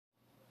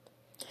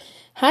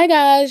Hi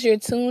guys, you're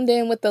tuned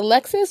in with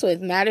Alexis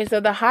with Matters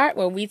of the Heart,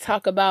 where we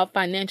talk about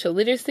financial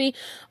literacy,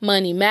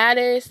 money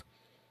matters,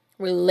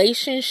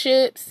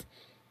 relationships.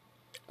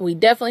 We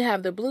definitely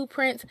have the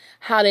blueprints,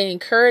 how to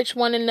encourage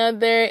one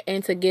another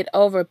and to get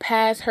over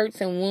past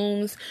hurts and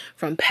wounds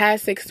from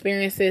past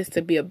experiences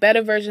to be a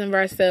better version of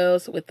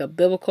ourselves with a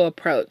biblical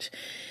approach.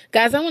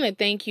 Guys, I want to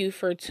thank you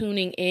for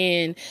tuning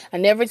in. I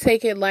never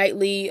take it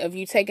lightly of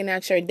you taking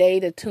out your day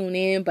to tune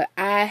in, but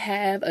I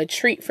have a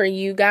treat for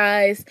you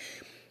guys.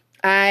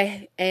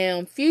 I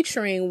am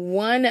featuring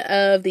one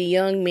of the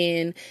young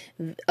men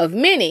of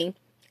many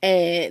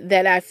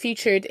that I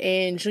featured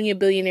in Junior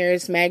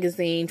Billionaires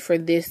magazine for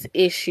this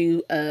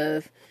issue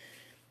of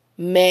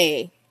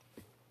May.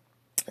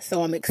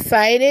 So I'm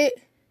excited.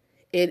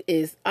 It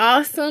is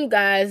awesome,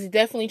 guys.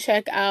 Definitely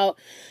check out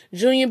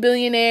Junior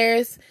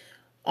Billionaires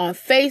on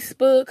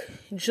Facebook,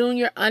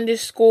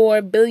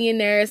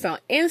 Junior_Billionaires on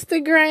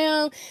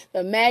Instagram.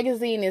 The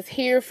magazine is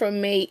here for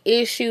May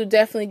issue.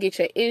 Definitely get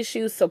your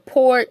issue.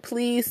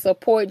 Please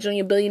support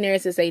Junior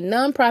Billionaires. It's a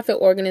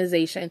nonprofit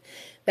organization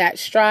that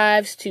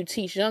strives to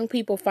teach young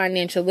people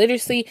financial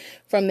literacy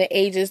from the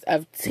ages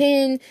of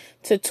 10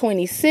 to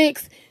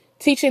 26,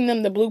 teaching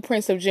them the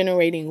blueprints of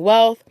generating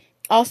wealth.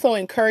 Also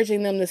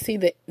encouraging them to see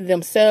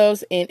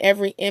themselves in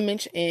every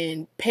image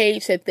and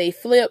page that they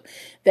flip,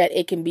 that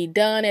it can be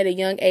done at a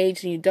young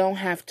age and you don't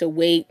have to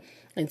wait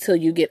until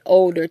you get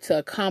older to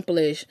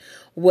accomplish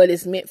what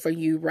is meant for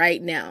you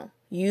right now,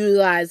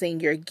 utilizing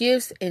your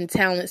gifts and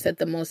talents that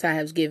the Most High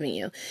has given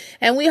you.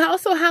 And we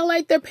also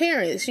highlight their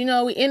parents.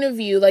 We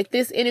interview, like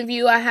this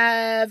interview I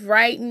have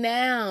right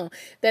now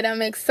that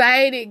I'm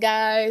excited,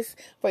 guys,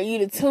 for you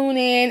to tune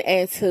in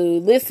and to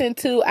listen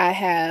to. I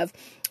have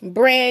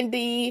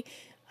Brandi.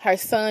 Her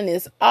son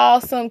is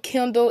awesome.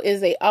 Kendall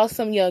is an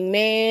awesome young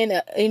man,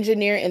 an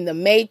engineer in the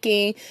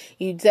making.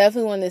 You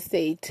definitely want to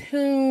stay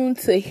tuned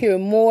to hear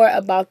more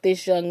about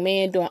this young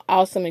man doing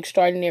awesome,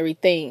 extraordinary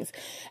things.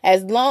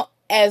 As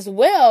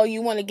well,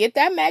 you want to get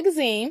that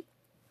magazine.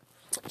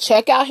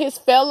 Check out his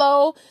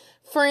fellow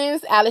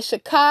friends out of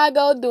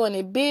Chicago doing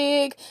it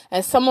big,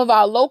 and some of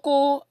our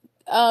local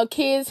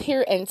kids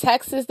here in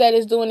Texas that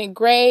is doing it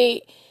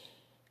great.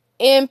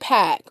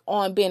 Impact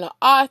on being an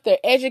author,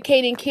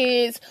 educating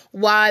kids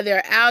while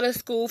they're out of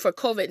school for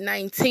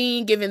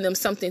COVID-19, giving them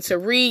something to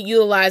read,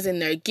 utilizing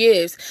their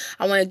gifts.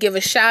 I want to give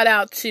a shout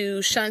out to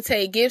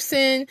Shantae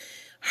Gibson,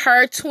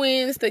 her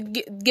twins, the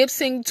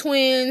Gibson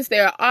twins.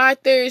 They're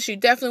authors. You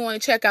definitely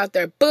want to check out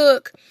their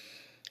book.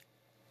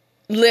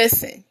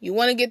 Listen, you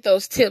want to get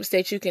those tips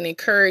that you can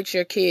encourage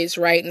your kids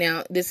right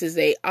now. This is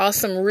an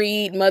awesome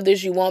read.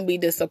 Mothers, you won't be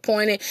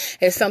disappointed.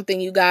 It's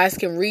something you guys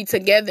can read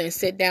together and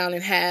sit down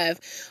and have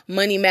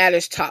Money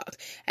Matters talk,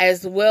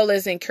 as well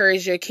as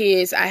encourage your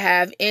kids. I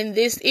have in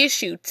this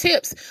issue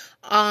tips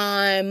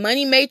on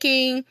money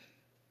making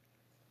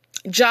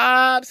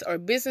jobs or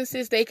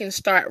businesses they can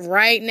start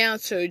right now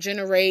to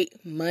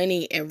generate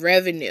money and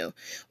revenue,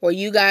 or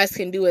you guys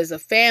can do as a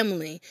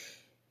family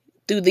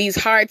through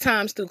these hard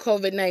times through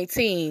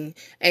COVID-19,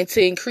 and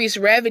to increase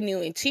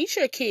revenue and teach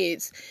your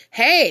kids,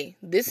 hey,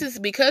 this is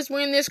because we're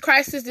in this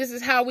crisis. This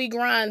is how we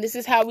grind. This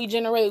is how we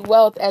generate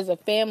wealth as a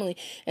family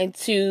and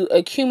to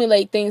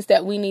accumulate things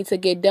that we need to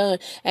get done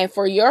and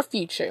for your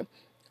future.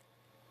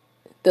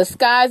 The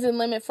sky's the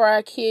limit for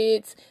our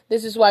kids.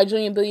 This is why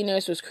Junior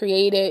Billionaires was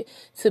created,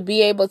 to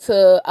be able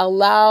to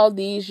allow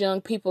these young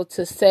people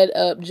to set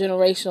up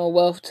generational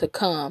wealth to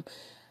come.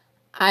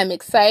 I'm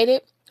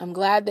excited. I'm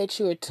glad that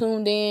you are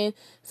tuned in.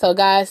 So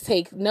guys,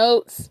 take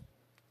notes.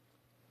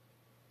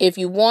 If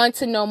you want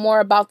to know more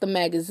about the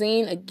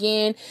magazine,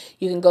 again,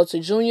 you can go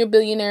to Junior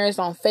Billionaires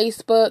on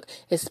Facebook.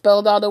 It's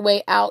spelled all the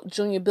way out,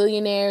 Junior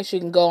Billionaires. You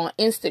can go on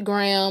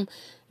Instagram,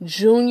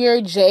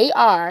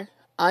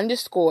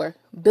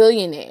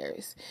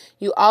 JR_Billionaires.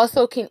 You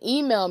also can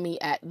email me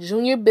at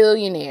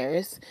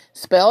juniorbillionaires,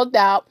 spelled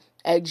out,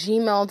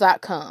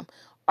 @gmail.com.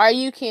 Or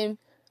you can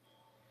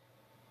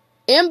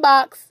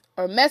inbox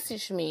or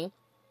message me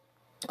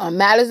on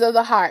Matters of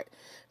the Heart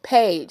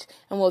page,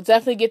 and we'll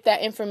definitely get that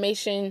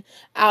information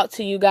out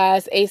to you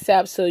guys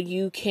ASAP so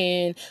you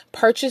can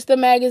purchase the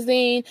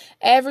magazine.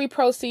 Every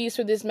proceeds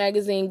for this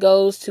magazine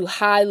goes to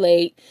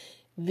highlight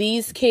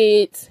these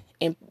kids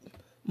and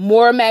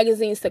more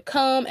magazines to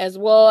come, as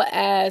well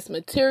as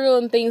material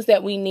and things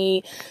that we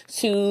need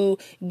to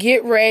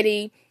get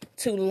ready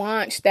to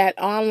launch that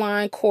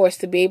online course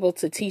to be able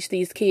to teach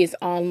these kids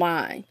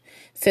online.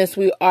 Since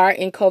we are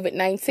in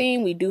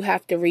COVID-19, we do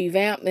have to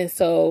revamp. And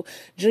so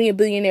Junior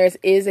Billionaires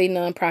is a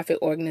nonprofit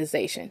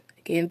organization.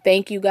 Again,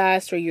 thank you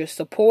guys for your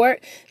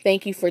support.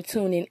 Thank you for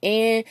tuning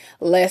in.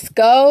 Let's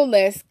go.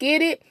 Let's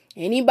get it.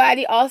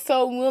 Anybody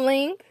also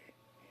willing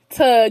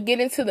to get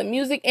into the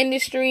music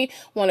industry,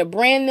 want to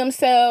brand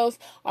themselves,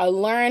 or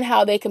learn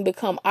how they can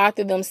become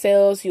author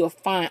themselves, you'll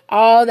find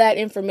all that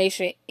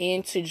information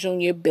into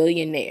Junior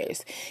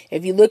Billionaires.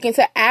 If you're looking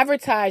to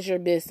advertise your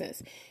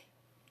business,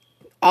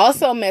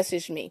 also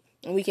message me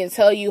and we can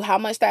tell you how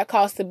much that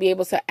costs to be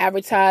able to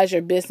advertise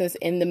your business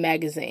in the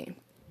magazine.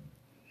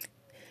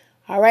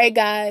 All right,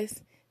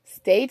 guys,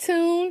 stay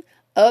tuned.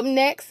 Up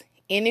next,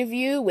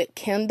 interview with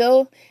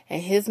Kendall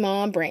and his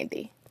mom,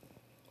 Brandi.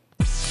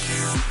 Hey,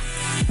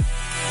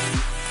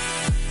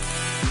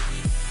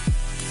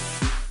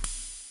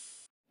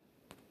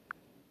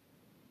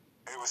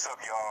 what's up,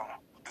 y'all?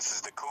 This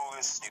is the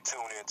coolest. You tune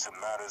in to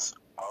Matters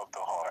of the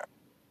Heart.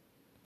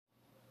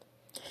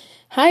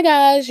 Hi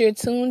guys, you're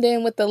tuned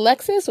in with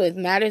Alexis with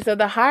Matters of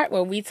the Heart,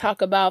 where we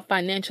talk about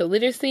financial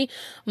literacy,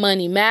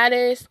 money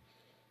matters,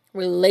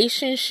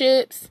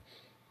 relationships.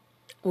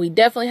 We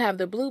definitely have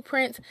the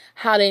blueprints,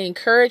 how to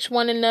encourage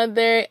one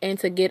another and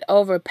to get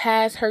over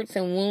past hurts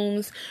and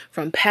wounds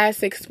from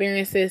past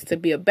experiences to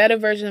be a better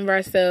version of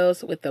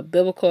ourselves with a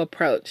biblical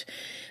approach.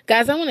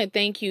 Guys, I want to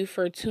thank you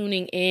for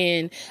tuning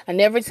in. I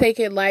never take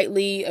it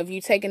lightly of you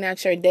taking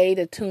out your day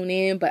to tune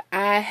in, but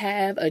I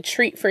have a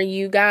treat for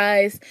you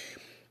guys.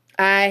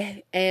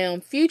 I am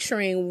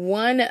featuring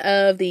one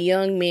of the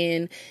young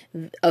men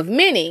of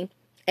many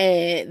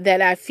and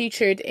that I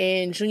featured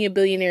in Junior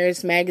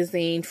Billionaires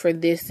magazine for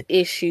this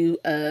issue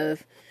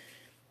of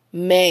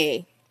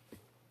May.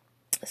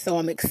 So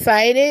I'm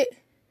excited.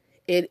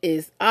 It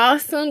is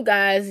awesome,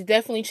 guys.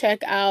 Definitely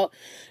check out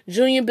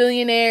Junior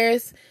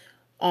Billionaires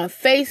on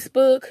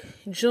Facebook,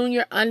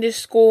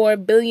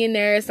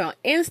 Junior_Billionaires on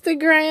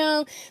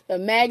Instagram. The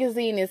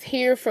magazine is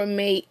here for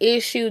May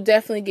issue.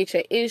 Definitely get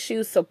your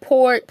issue.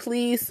 Support,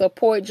 please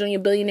support Junior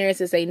Billionaires.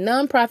 It's a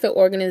nonprofit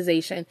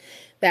organization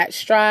that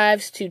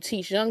strives to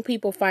teach young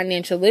people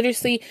financial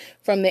literacy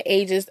from the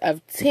ages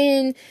of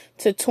 10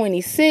 to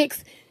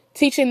 26,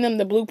 teaching them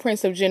the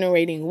blueprints of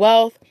generating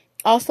wealth.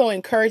 Also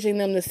encouraging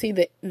them to see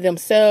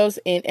themselves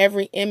in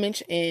every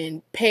image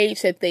and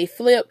page that they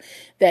flip,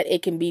 that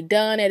it can be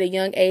done at a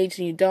young age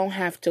and you don't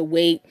have to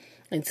wait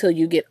until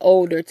you get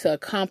older to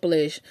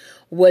accomplish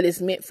what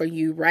is meant for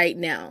you right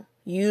now,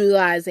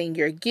 utilizing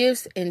your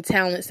gifts and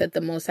talents that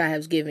the Most High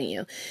has given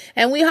you.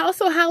 And we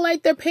also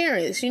highlight their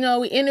parents.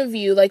 We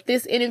interview, like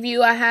this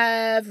interview I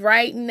have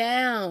right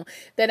now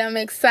that I'm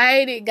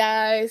excited,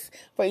 guys,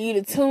 for you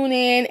to tune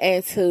in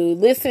and to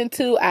listen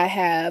to. I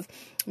have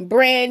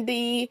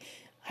Brandi.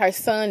 Her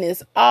son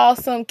is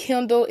awesome.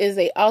 Kendall is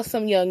an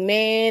awesome young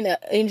man, an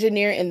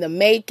engineer in the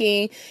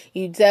making.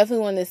 You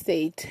definitely want to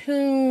stay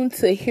tuned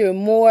to hear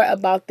more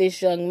about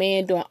this young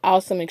man doing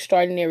awesome,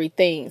 extraordinary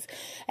things.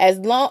 As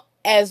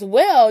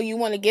well, you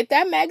want to get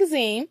that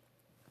magazine.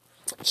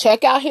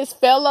 Check out his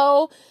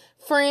fellow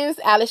friends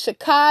out of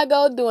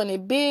Chicago doing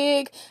it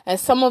big, and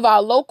some of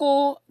our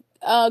local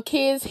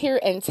kids here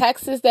in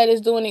Texas that is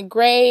doing it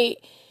great.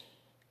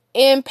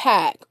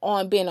 Impact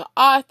on being an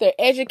author,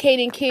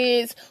 educating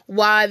kids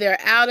while they're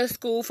out of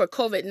school for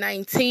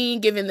COVID-19,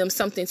 giving them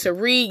something to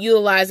read,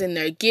 utilizing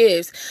their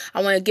gifts.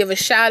 I want to give a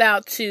shout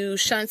out to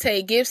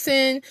Shantae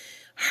Gibson,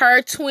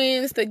 her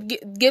twins, the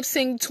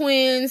Gibson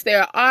twins.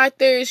 They're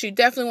authors. You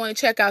definitely want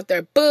to check out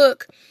their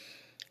book.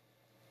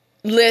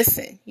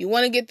 Listen, you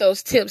want to get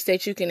those tips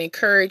that you can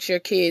encourage your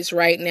kids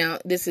right now.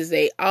 This is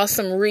a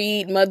awesome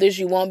read. Mothers,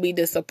 you won't be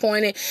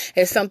disappointed.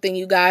 It's something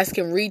you guys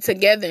can read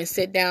together and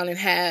sit down and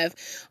have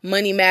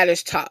Money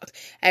Matters talk,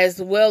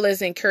 as well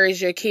as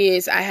encourage your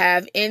kids. I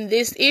have in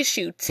this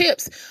issue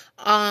tips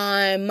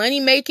on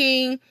money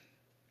making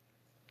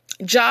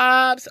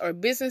jobs or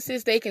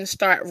businesses they can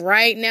start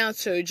right now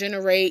to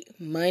generate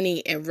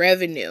money and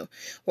revenue,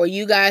 where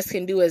you guys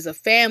can do as a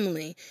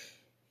family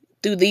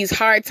through these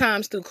hard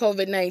times through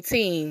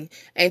COVID-19,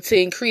 and to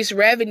increase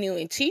revenue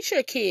and teach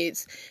your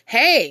kids,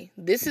 hey,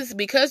 this is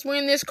because we're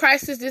in this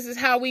crisis. This is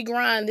how we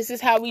grind. This is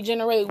how we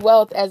generate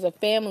wealth as a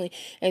family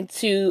and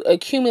to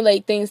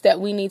accumulate things that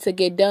we need to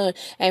get done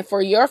and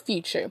for your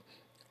future.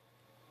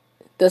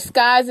 The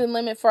sky's the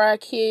limit for our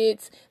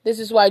kids. This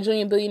is why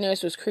Junior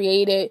Billionaires was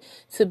created,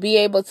 to be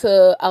able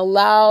to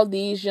allow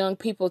these young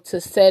people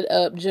to set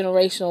up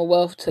generational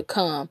wealth to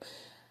come.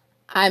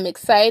 I'm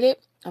excited.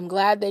 I'm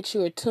glad that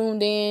you are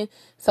tuned in.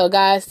 So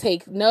guys,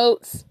 take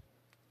notes.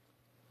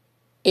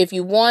 If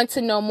you want to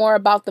know more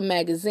about the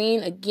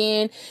magazine,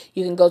 again,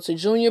 you can go to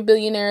Junior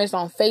Billionaires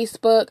on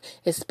Facebook.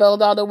 It's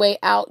spelled all the way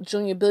out,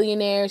 Junior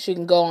Billionaires. You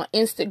can go on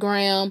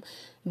Instagram,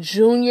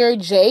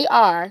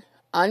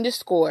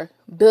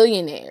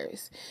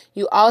 JR_Billionaires.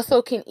 You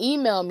also can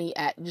email me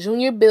at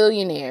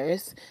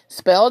juniorbillionaires,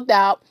 spelled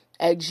out,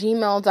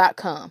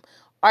 @gmail.com.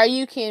 Or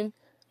you can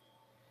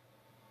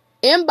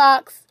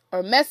inbox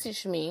or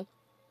message me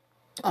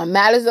on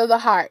Matters of the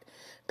Heart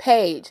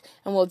page,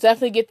 and we'll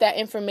definitely get that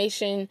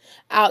information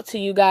out to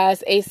you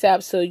guys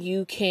ASAP so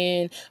you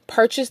can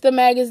purchase the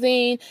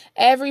magazine.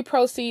 Every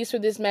proceeds for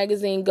this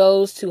magazine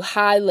goes to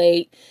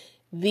highlight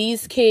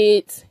these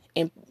kids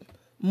and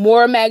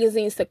more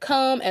magazines to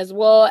come, as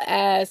well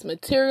as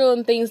material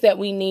and things that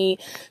we need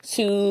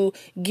to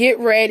get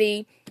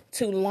ready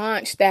to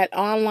launch that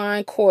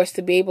online course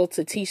to be able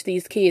to teach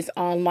these kids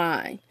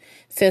online.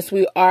 Since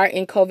we are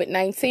in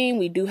COVID-19,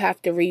 we do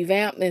have to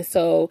revamp. And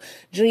so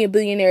Junior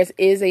Billionaires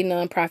is a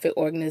nonprofit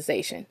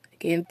organization.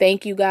 Again,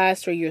 thank you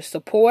guys for your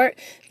support.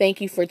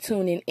 Thank you for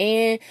tuning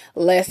in.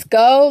 Let's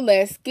go.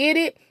 Let's get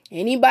it.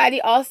 Anybody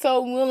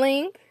also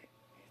willing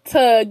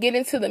to get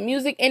into the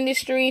music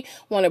industry,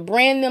 want to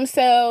brand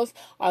themselves,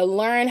 or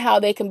learn how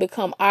they can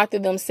become author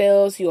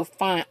themselves, you'll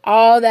find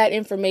all that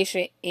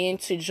information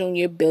into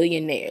Junior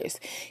Billionaires.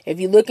 If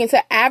you're looking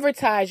to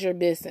advertise your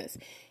business,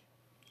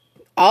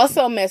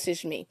 also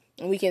message me,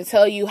 and we can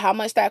tell you how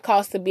much that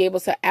costs to be able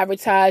to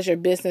advertise your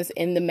business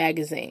in the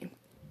magazine.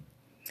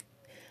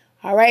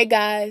 All right,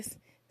 guys,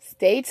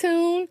 stay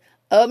tuned.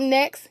 Up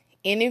next,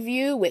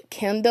 interview with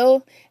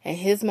Kendall and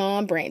his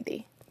mom,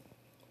 Brandi.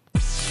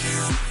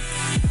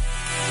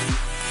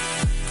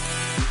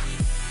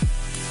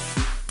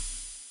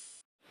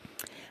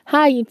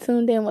 Hi, you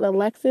tuned in with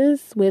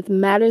Alexis with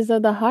Matters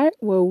of the Heart,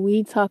 where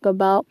we talk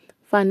about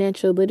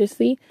financial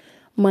literacy,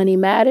 money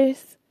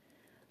matters,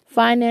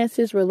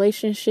 finances,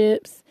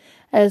 relationships,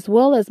 as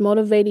well as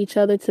motivate each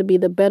other to be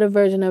the better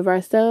version of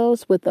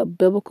ourselves with a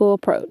biblical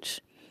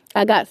approach.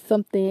 I got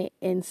something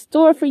in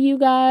store for you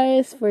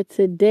guys for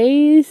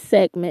today's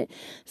segment,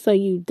 so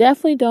you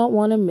definitely don't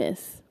want to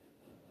miss.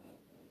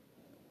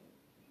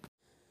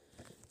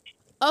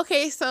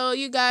 Okay, so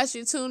you guys,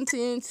 you tuned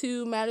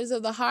into Matters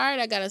of the Heart.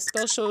 I got a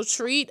special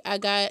treat. I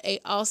got an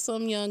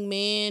awesome young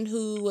man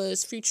who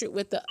was featured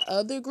with the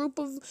other group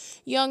of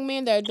young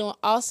men that are doing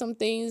awesome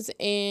things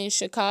in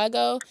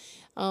Chicago.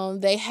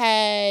 They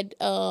had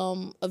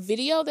a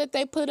video that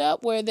they put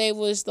up where they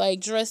was like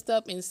dressed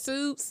up in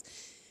suits,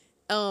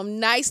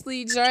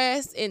 nicely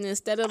dressed, and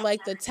instead of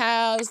like the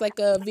towel, it's like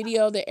a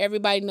video that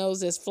everybody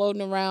knows that's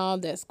floating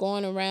around, that's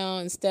going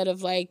around. Instead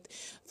of like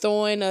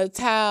throwing a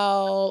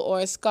towel or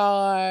a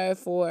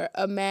scarf or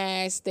a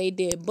mask, they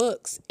did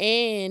books,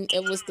 and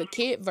it was the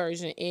kid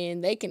version,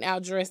 and they can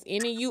outdress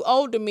any of you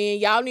older men.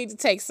 Y'all need to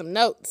take some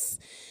notes.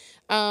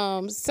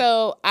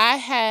 So I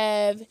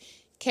have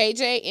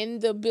KJ in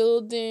the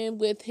building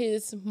with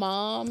his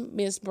mom,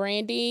 Miss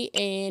Brandi,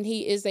 and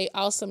he is a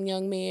awesome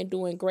young man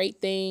doing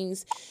great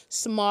things,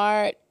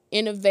 smart,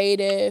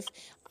 innovative,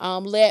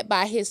 led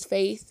by his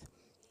faith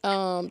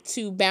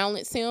to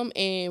balance him,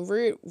 and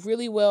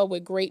really well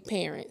with great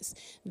parents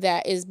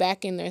that is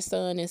backing their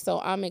son. And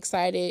so I'm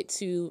excited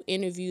to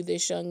interview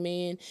this young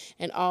man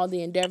and all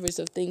the endeavors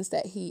of things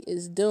that he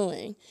is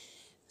doing.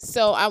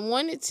 So I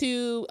wanted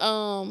to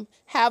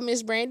have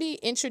Miss Brandi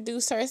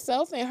introduce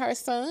herself and her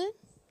son.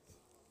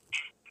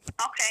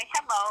 Okay,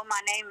 hello.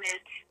 My name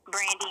is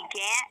Brandi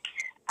Gant.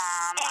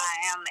 I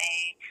am a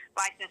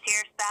licensed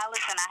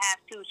hairstylist, and I have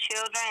 2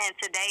 children. And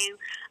today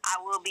I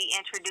will be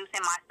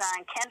introducing my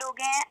son, Kendall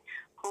Gant,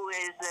 who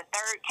is the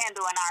 3rd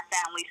Kendall in our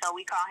family. So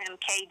we call him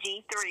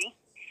KG3.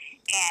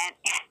 And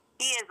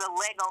he is a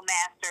Lego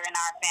master in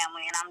our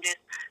family. And I'm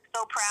just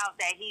so proud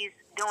that he's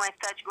doing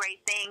such great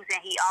things,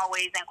 and he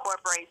always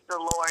incorporates the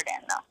Lord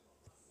in them.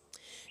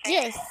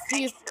 Yes,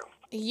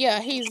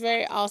 he's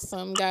very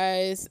awesome,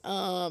 guys.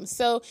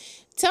 So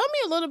tell me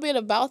a little bit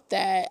about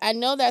that. I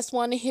know that's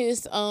one of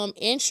his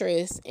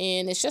interests,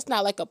 and it's just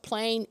not like a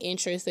plain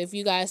interest. If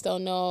you guys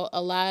don't know,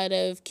 a lot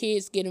of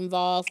kids get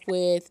involved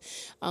with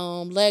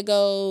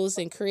Legos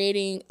and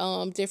creating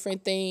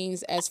different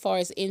things as far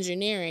as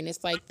engineering.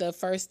 It's like the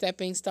first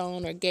stepping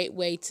stone or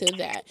gateway to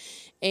that.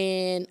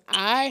 And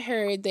I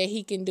heard that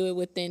he can do it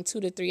within 2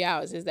 to 3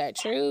 hours. Is that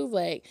true?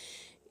 Like,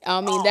 I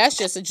mean, that's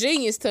just a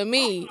genius to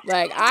me.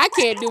 Like, I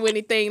can't do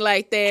anything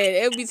like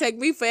that. It would take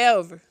me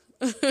forever.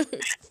 Yeah,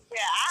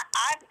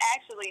 I've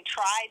actually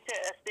tried to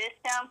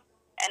assist him,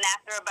 and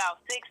after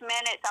about 6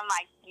 minutes, I'm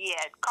like, yeah,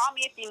 call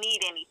me if you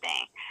need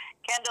anything.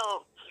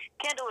 Kendall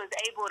is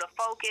able to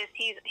focus.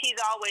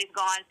 He's always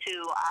gone to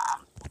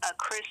a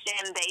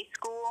Christian-based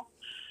school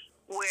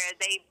where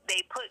they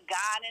put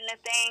God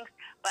into things,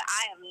 but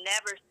I have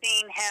never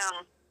seen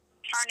him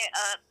turn it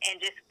up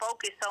and just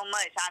focus so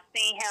much. I've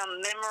seen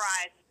him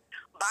memorize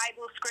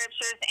Bible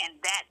scriptures, and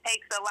that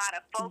takes a lot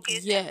of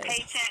focus and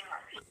patience.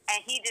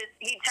 And he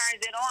turns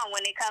it on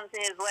when it comes to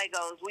his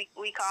Legos.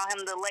 We call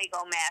him the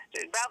Lego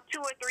master. About 2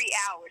 or 3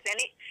 hours, and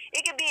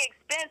it can be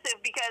expensive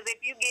because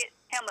if you get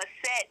him a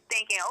set,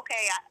 thinking,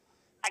 okay,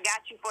 I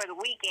got you for the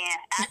weekend.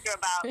 After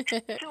about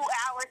 2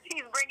 hours,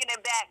 he's bringing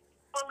it back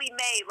fully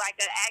made, like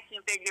an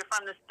action figure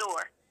from the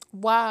store.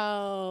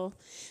 Wow,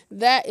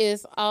 that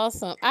is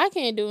awesome. I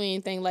can't do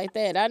anything like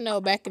that. I know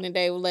back in the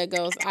day with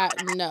Legos,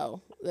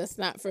 no, that's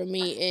not for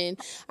me. And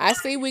I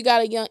see we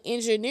got a young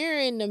engineer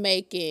in the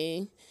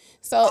making.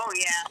 So,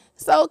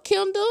 So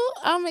Kendall,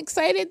 I'm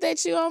excited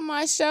that you're on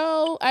my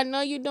show. I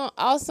know you're doing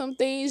awesome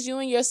things. You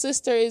and your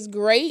sister is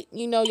great.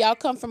 You know, y'all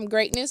come from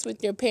greatness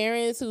with your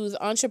parents who's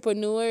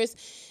entrepreneurs.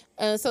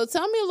 So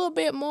tell me a little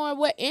bit more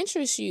what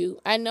interests you.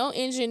 I know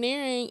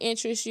engineering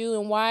interests you,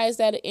 and why is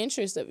that an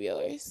interest of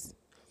yours?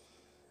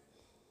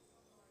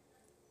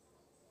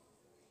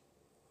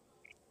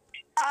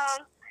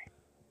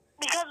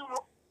 Because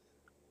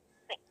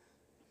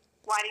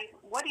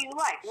what do you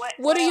like?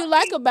 What do you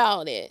like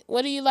about it?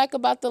 What do you like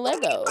about the Legos?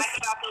 What do you like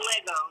about the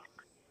Legos?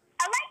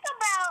 I like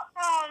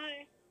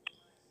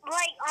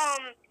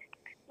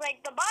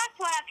like the box.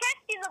 When I first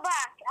see the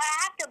box,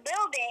 I have to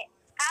build it.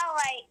 I'm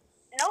like,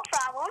 no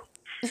problem.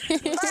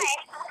 But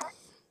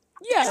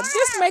yeah,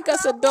 just make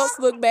us adults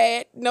look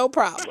bad. No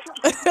problem.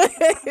 But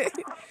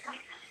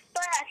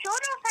as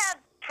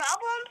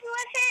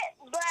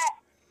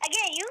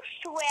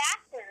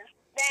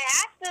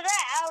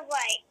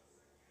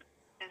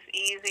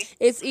easy.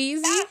 It's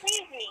easy? That's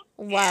easy.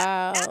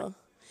 Wow.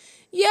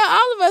 Yeah,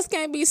 all of us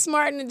can't be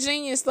smart and a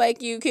genius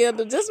like you,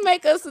 Kendall. Just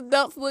make us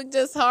adults look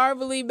just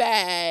horribly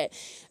bad.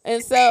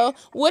 And so,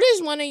 what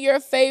is one of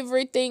your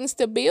favorite things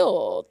to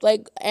build?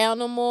 Like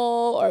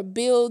animal or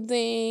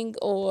building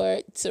or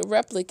to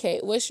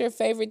replicate? What's your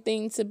favorite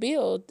thing to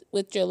build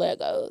with your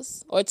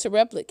Legos or to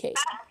replicate?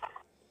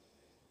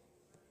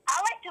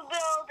 I like to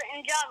build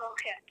Ninjago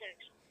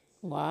characters.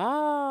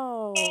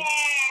 Wow. And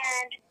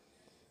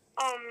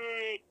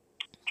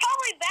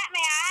probably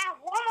Batman. I have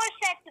one more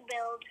set to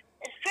build.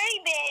 It's pretty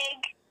big.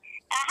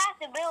 I have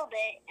to build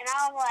it, and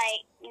I'm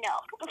like,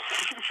 no.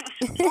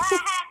 Well, I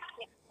have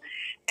to.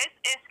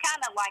 It's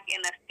kind of like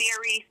in a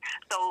series.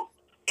 So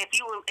if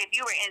you were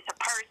into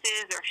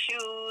purses or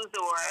shoes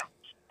or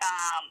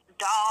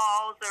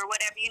dolls or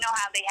whatever, you know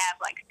how they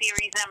have like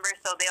series numbers.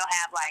 So they'll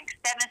have like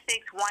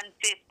 76150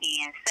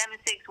 and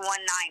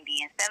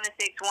 76190 and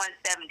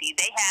 76170.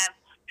 They have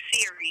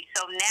series.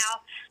 So now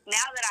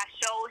that I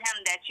showed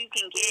him that you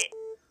can get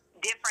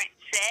different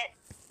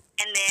sets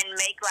and then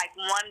make like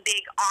one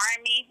big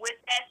army with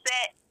that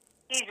set,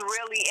 he's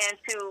really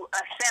into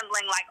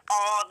assembling like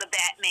all the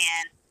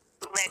Batman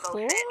Lego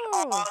sets,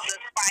 all the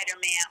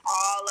Spider-Man,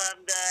 all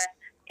of the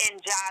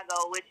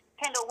Ninjago. Which,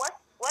 Kendall,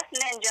 what's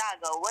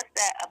Ninjago? What's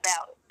that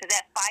about? Is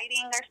that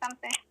fighting or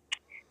something?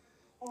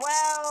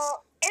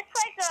 Well, it's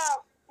like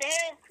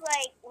there's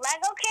like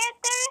Lego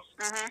characters,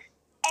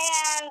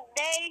 and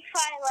they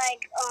fight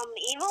like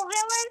evil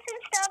villains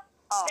and stuff.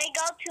 Oh. They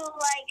go to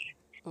like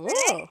the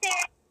next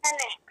series and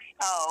next.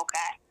 Oh,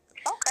 okay.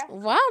 Okay.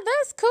 Wow,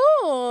 that's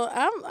cool.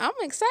 I'm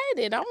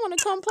excited. I want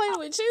to come play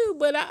with you,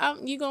 but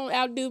you gonna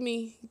outdo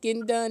me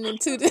getting done in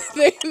 2 to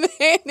 3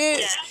 minutes.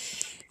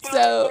 Yeah.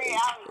 So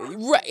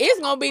it's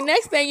gonna be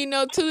next thing you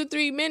know, 2 to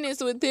 3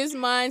 minutes with this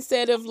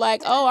mindset of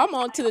like, oh, I'm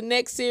on to the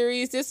next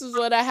series. This is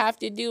what I have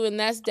to do, and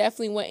that's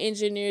definitely what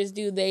engineers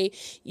do.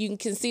 You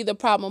can see the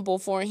problem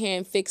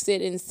beforehand, fix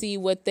it, and see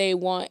what they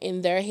want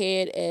in their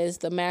head as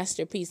the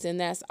masterpiece, and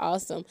that's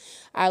awesome.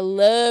 I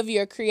love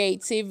your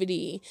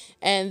creativity,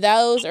 and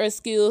those are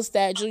skills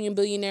that Junior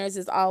Billionaires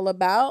is all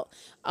about.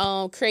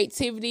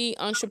 Creativity,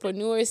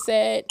 entrepreneur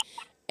set.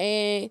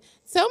 And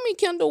tell me,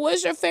 Kendall,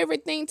 what's your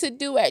favorite thing to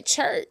do at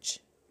church?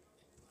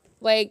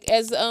 Like,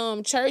 as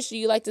church, do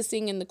you like to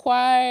sing in the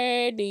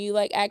choir? Do you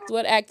like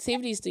what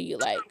activities do you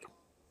like?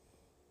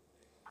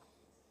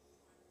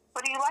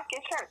 What do you like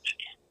at church?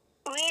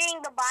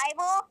 Reading the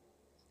Bible.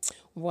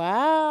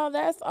 Wow,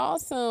 that's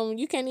awesome.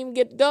 You can't even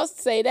get adults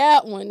to say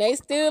that one. They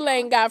still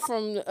ain't got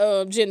from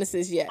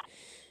Genesis yet.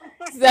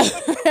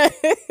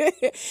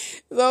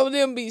 So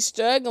them be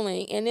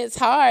struggling, and it's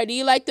hard. Do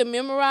you like to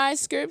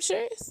memorize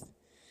scriptures?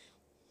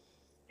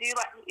 Do you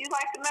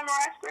like to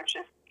memorize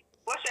scripture?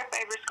 What's your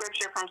favorite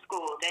scripture from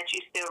school that you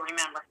still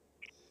remember?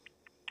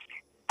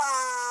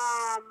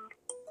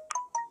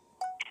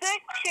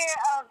 Scripture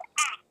of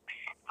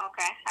Acts.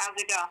 Okay,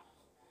 how's it go?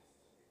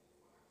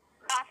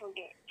 I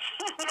forget.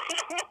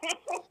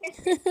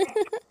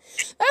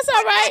 That's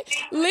all right.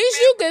 At least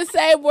you can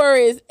say where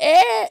it's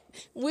at.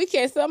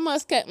 Some of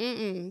us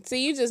can.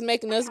 See, you just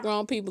making us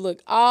grown people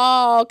look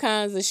all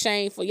kinds of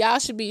shameful. Y'all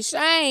should be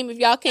ashamed if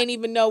y'all can't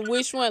even know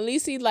which one. At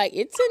least he's like,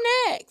 it's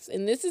an X,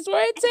 and this is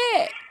where it's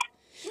at.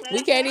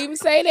 We can't even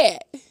say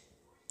that.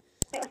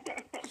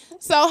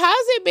 So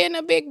how's it been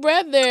a big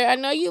brother? I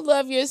know you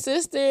love your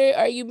sister.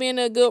 Are you being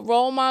a good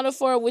role model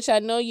for her, which I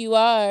know you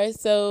are.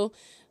 So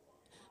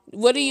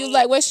what do you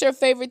like? What's your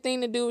favorite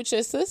thing to do with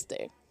your sister?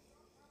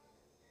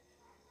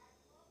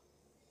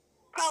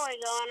 Probably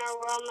go in her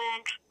room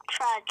and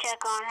try to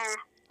check on her.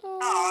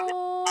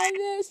 Oh,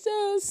 that's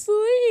so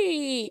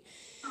sweet.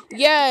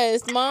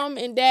 Yes, mom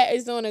and dad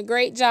is doing a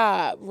great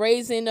job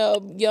raising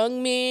up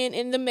young men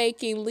in the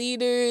making,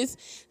 leaders,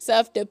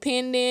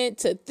 self-dependent,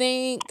 to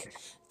think,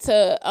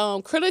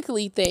 to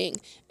critically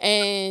think,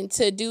 and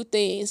to do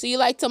things. So you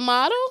like to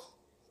model?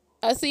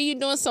 I see you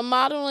doing some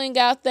modeling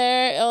out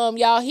there.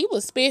 Y'all, he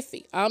was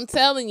spiffy. I'm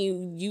telling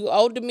you, you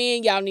older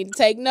men, y'all need to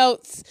take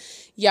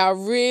notes. Y'all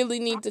really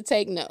need to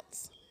take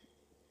notes.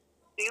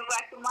 Do you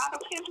like to model,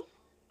 Kendall?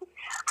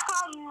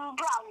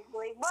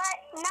 Probably, but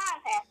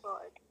not fast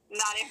forward.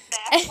 Not in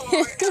fast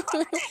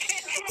forward.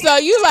 So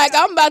you like,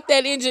 I'm about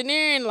that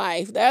engineering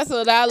life. That's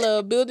what I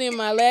love, building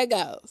my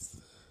Legos.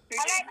 I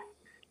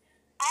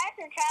have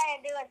to try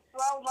to do it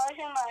slow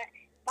motion, but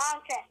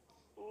Mom said,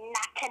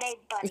 not today,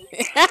 buddy.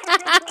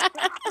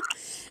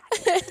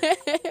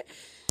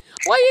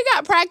 Well, you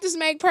got practice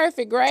make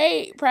perfect,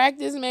 right?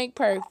 Practice make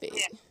perfect.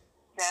 Yeah,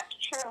 that's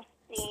true.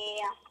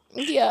 Yeah.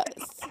 Yes.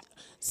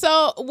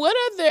 So what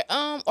other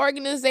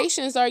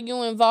organizations are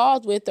you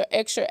involved with or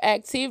extra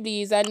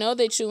activities? I know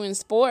that you're in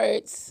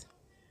sports.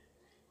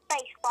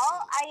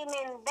 Baseball. I am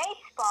in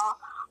baseball,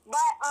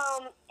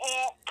 but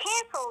it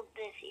canceled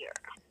this year.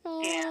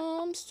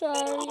 Oh, I'm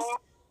sorry.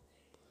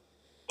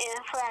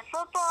 And flag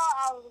football,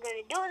 I was going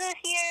to do this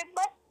year,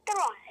 but the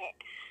wrong hit.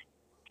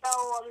 So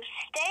I'm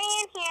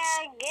staying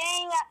here,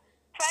 getting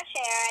fresh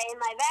air in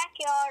my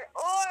backyard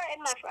or in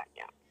my front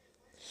yard.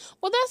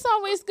 Well, that's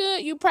always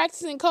good. You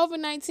practicing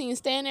COVID-19,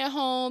 staying at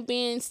home,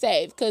 being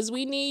safe, because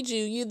we need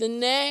you. You the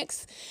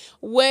next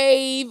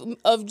wave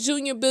of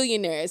junior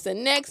billionaires, the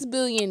next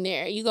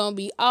billionaire. You're going to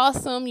be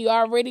awesome. You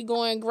already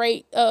going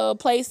great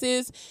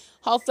places.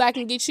 Hopefully I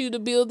can get you to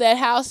build that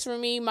house for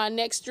me, my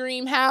next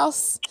dream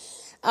house,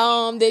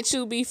 that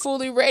you'll be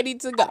fully ready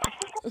to go.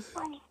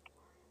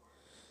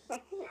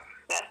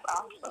 That's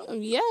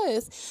awesome.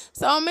 Yes.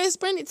 So, Miss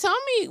Brandi, tell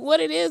me what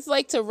it is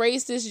like to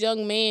raise this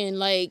young man.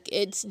 Like,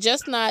 it's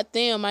just not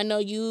them. I know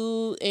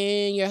you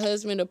and your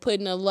husband are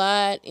putting a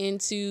lot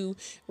into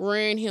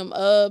rearing him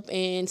up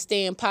and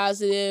staying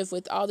positive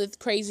with all the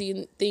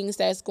crazy things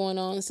that's going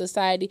on in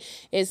society.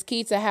 It's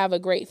key to have a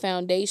great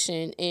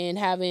foundation and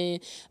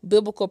having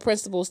biblical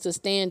principles to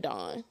stand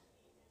on.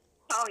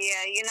 Oh, yeah.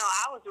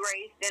 I was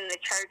raised in the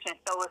church, and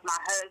so was my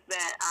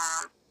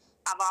husband.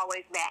 I've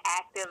always been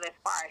active as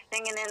far as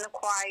singing in the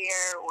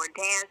choir or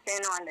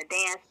dancing on the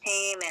dance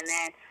team. And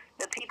then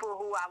the people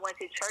who I went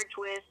to church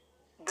with,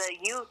 the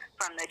youth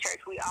from the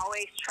church, we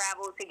always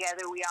traveled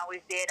together. We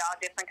always did all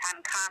different kind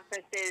of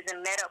conferences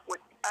and met up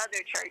with other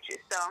churches.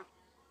 So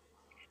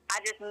I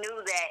just knew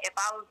that if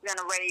I was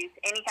going to raise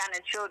any kind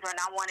of children,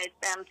 I wanted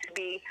them to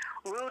be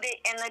rooted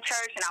in the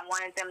church, and I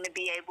wanted them to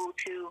be able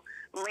to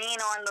lean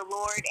on the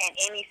Lord in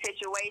any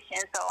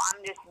situation. So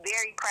I'm just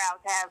very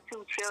proud to have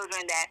two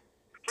children that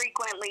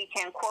frequently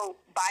can quote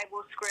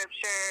Bible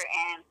scripture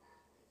and,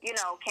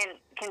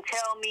 can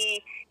tell me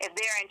if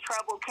they're in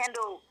trouble.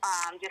 Kendall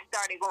just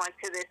started going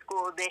to this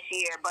school this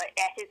year, but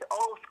at his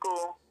old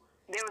school,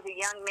 there was a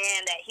young man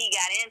that he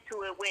got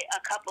into it with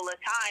a couple of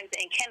times,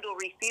 and Kendall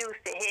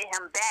refused to hit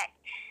him back.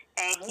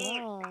 And he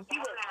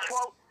would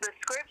quote the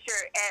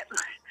scripture at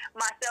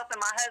myself and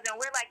my husband.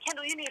 We're like,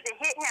 Kendall, you need to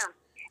hit him.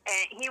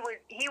 And he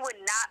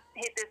would not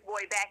hit this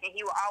boy back, and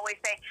he would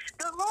always say,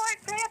 the Lord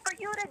said for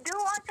you to do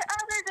unto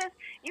others as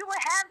you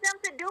would have them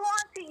to do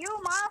unto you,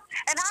 Mom,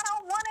 and I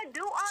don't want to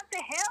do unto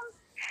him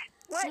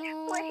what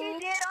he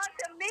did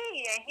unto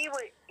me. And he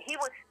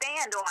would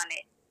stand on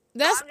it.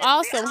 That's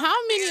awesome. How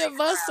many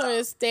of us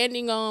are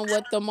standing on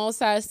what the Most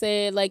High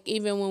said? Like,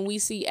 even when we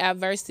see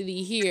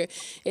adversity here,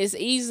 it's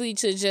easy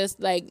to just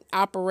like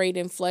operate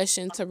in flesh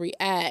and to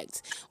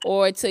react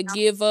or to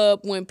give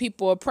up when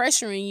people are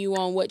pressuring you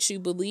on what you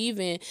believe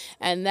in.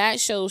 And that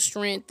shows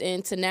strength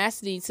and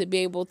tenacity to be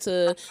able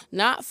to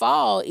not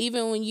fall,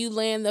 even when you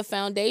land the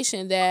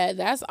foundation.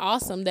 That's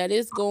awesome. That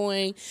is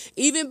going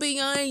even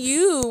beyond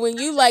you when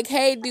you like,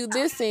 hey, do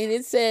this. And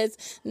it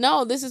says,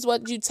 no, this is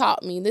what you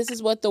taught me. This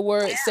is what the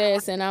word says.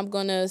 And I'm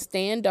going to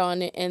stand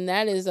on it. And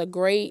that is a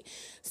great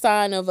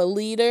sign of a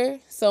leader,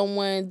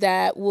 someone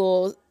that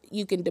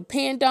you can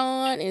depend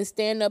on and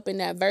stand up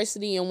in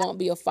adversity and won't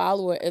be a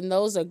follower. And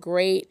those are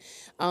great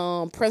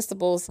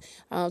principles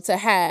to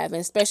have,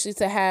 and especially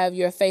to have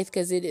your faith,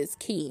 because it is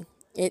key.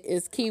 It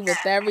is key with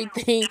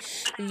everything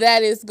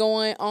that is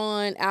going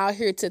on out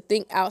here to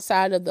think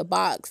outside of the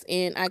box.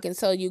 And I can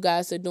tell you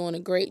guys are doing a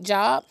great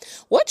job.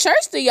 What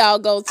church do y'all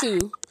go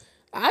to?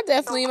 I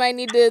definitely might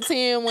need to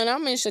attend when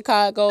I'm in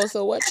Chicago.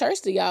 So what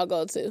church do y'all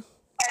go to?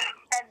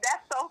 And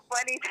that's so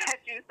funny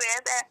that you said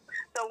that.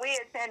 So we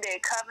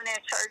attended Covenant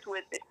Church,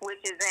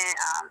 which is in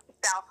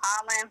South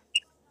Holland.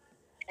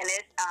 And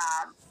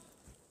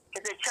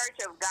it's a church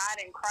of God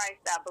in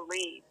Christ, I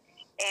believe.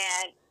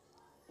 And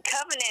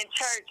Covenant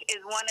Church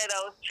is one of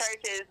those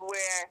churches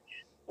where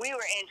we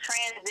were in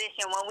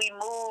transition when we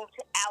moved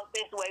out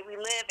this way. We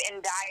live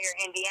in Dyer,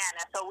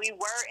 Indiana. So we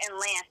were in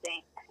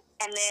Lansing.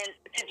 And then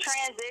to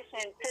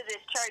transition to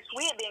this church,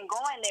 we had been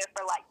going there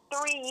for like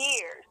 3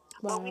 years,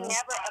 but we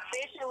never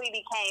officially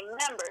became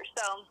members.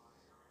 So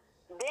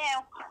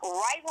then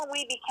right when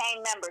we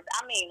became members,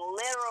 I mean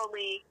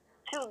literally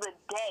to the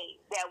day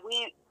that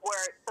we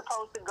were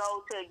supposed to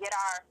go to get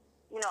our,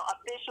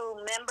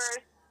 official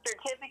members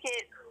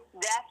certificate,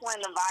 that's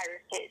when the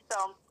virus hit.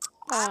 So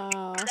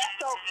that's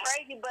so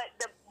crazy. But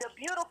the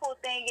beautiful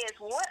thing is,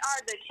 what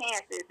are the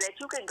chances that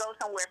you could go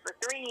somewhere for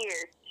 3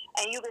 years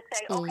and you could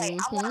say, okay,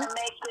 I want to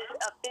make this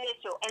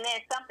official, and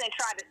then something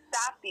tried to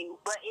stop you,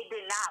 but it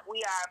did not.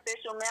 We are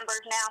official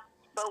members now,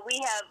 but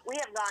we have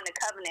gone to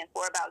Covenant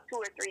for about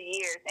 2 or 3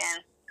 years,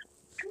 and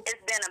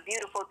it's been a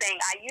beautiful thing.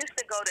 I used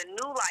to go to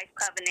New Life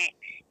Covenant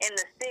in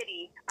the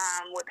city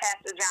with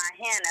Pastor John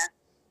Hanna,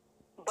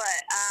 but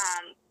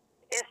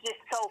it's just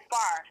so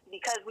far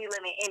because we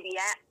live in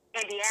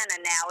Indiana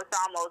now. It's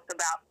almost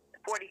about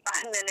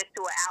 45 minutes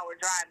to an hour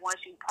drive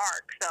once you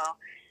park, so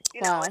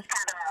it's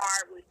kind of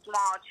hard with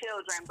small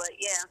children. But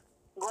yeah,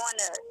 going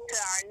to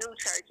our new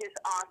church is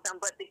awesome.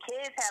 But the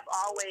kids have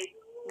always,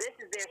 this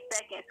is their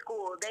second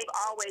school. They've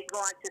always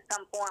gone to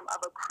some form of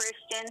a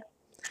Christian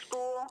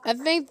school. I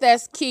think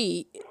that's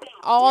key.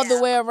 All the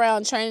way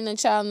around, training a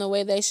child in the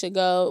way they should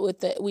go.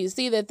 We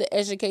see that the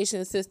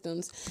education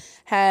systems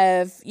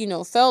have,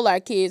 failed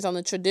our kids on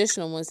the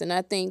traditional ones. And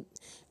I think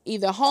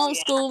either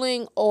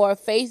homeschooling or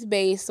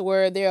faith-based,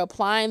 where they're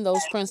applying those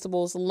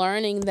principles,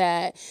 learning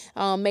that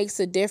makes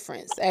a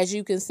difference. As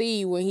you can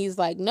see, when he's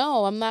like,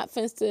 no, I'm not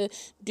finna to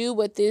do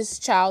what this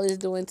child is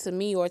doing to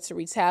me or to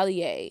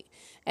retaliate.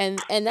 And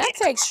that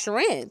takes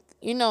strength,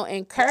 you know,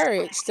 and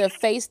courage to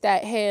face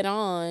that head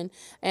on.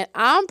 And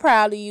I'm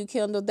proud of you,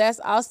 Kendall. That's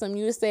awesome.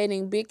 You're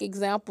setting big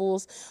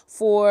examples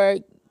for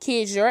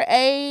kids your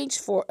age,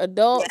 for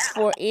adults,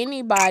 for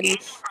anybody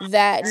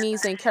that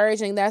needs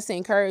encouraging. That's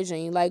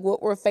encouraging. Like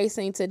what we're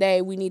facing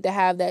today, we need to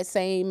have that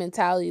same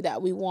mentality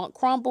that we won't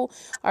crumble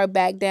or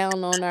back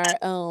down on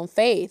our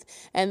faith.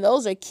 And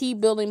those are key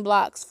building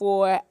blocks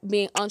for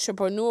being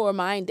entrepreneur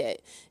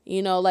minded.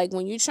 You know, like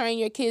when you train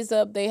your kids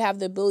up, they have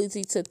the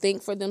ability to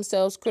think for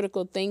themselves,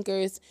 critical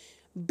thinkers,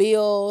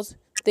 build,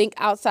 think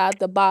outside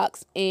the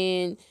box.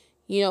 And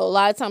you know, a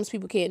lot of times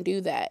people can't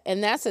do that.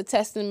 And that's a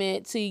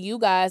testament to you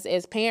guys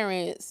as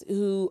parents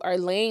who are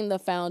laying the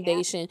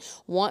foundation,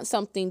 want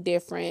something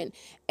different.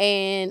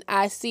 And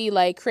I see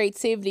like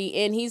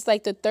creativity, and he's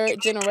like the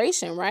third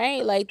generation,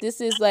 right? Like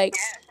this is like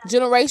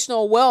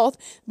generational wealth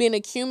being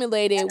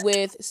accumulated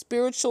with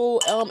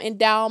spiritual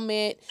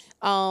endowment,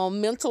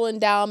 mental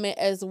endowment,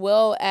 as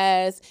well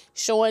as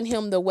showing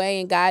him the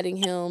way and guiding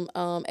him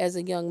as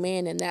a young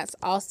man. And that's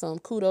awesome.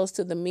 Kudos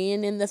to the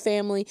men in the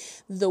family,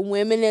 the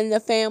women in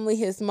the family,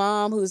 his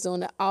mom, who's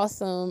doing an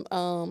awesome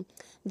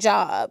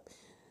job.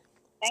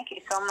 Thank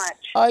you so much.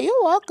 Oh,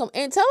 you're welcome.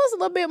 And tell us a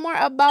little bit more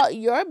about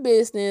your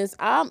business.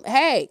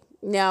 Hey,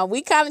 now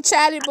we kind of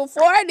chatted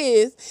before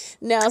this.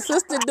 Now,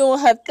 sister doing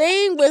her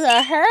thing with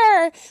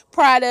her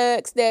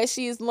products that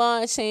she's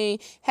launching.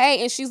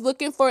 Hey, and she's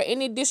looking for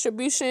any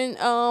distribution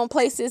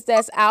places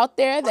that's out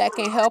there that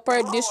can help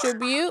her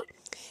distribute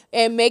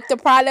and make the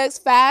products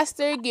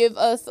faster. Give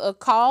us a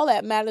call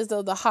at Matters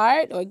of the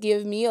Heart, or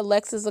give me,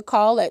 Alexis, a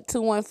call at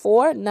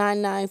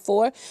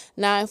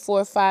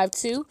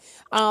 214-994-9452.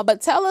 But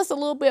tell us a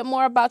little bit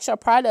more about your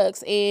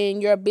products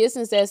and your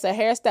business as a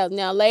hairstylist.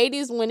 Now,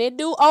 ladies, when it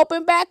do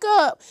open back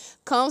up,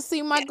 come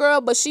see my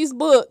girl, but she's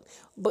booked.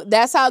 But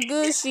that's how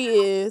good she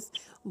is.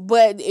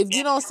 But if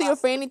you don't see her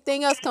for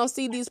anything else, come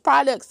see these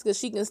products, because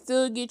she can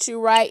still get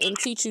you right and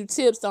teach you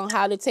tips on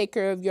how to take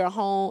care of your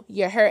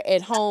hair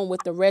at home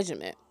with the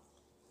regimen.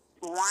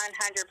 100%.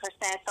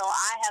 So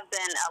I have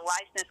been a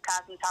licensed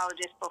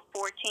cosmetologist for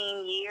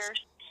 14 years.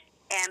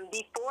 And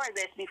before I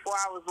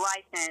was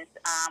licensed,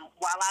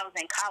 while I was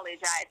in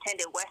college, I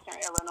attended Western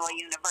Illinois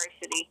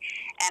University.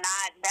 And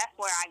that's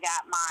where I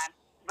got my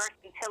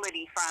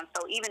versatility from.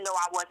 So even though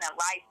I wasn't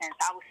licensed,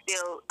 I was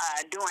still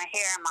doing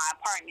hair in my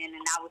apartment,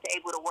 and I was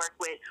able to work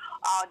with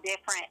all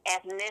different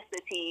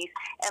ethnicities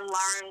and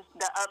learn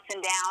the ups and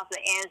downs, the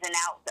ins and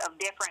outs of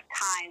different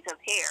kinds of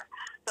hair.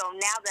 So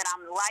now that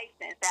I'm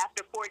licensed,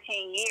 after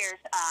 14 years,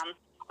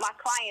 my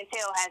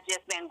clientele has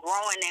just been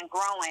growing and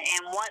growing.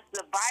 And once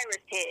the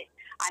virus hit,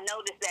 I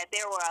noticed that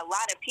there were a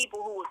lot of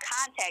people who would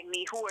contact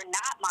me who were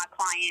not my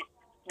clients,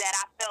 that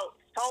I felt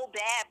so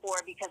bad for,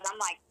 because I'm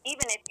like,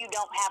 even if you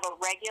don't have a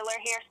regular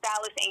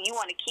hairstylist and you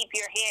want to keep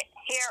your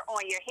hair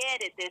on your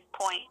head at this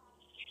point,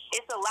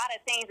 it's a lot of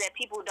things that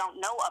people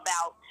don't know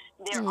about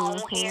their own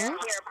hair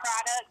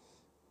products.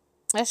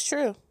 That's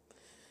true.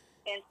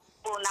 And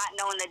people not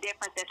knowing the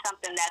difference in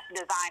something that's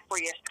designed for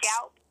your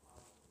scalp.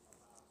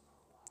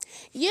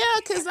 Yeah,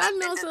 because I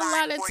know a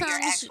lot of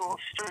times.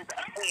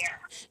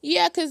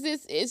 Yeah, because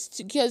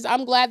because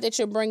I'm glad that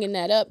you're bringing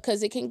that up,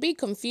 because it can be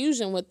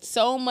confusion with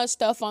so much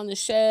stuff on the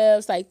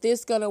shelves, like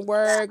this gonna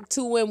work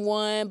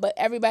 2-in-1, but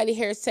everybody's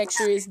hair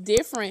texture is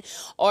different,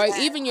 or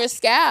even your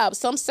scalp.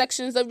 Some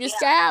sections of your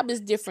scalp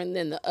is different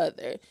than the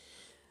other.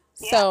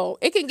 So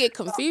it can get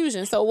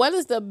confusion. So what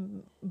is the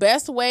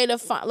best way to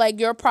find like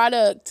your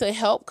product to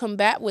help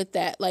combat with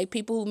that? Like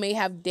people who may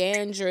have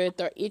dandruff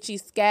or itchy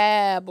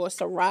scalp or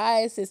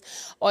psoriasis,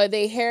 or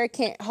their hair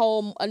can't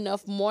hold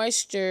enough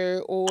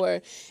moisture,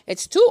 or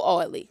it's too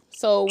oily.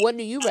 So what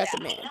do you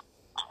recommend?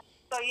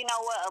 So you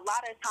know what? A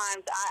lot of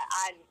times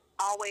I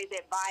always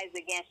advise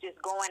against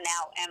just going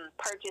out and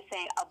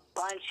purchasing a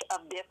bunch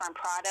of different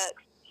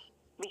products.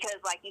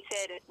 Because, like you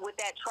said, with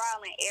that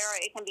trial and error,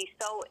 it can be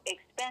so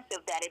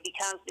expensive that it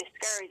becomes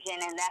discouraging,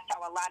 and that's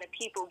how a lot of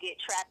people get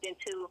trapped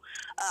into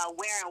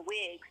wearing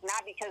wigs, not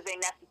because they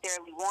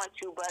necessarily want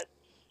to, but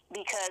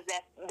because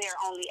that's their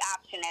only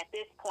option at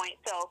this point.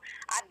 So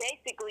I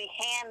basically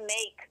hand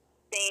make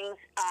things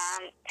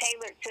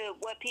tailored to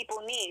what people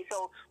need.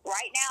 So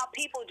right now,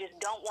 people just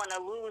don't want to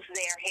lose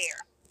their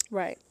hair.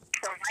 Right.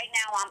 So right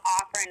now, I'm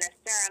offering a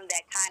serum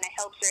that kind of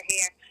helps your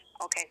hair.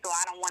 Okay, so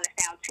I don't want to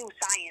sound too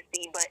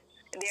sciencey, but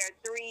there are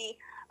three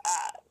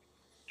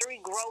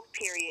growth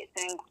periods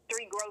and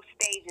 3 growth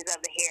stages of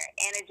the hair: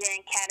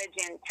 anagen,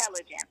 catagen,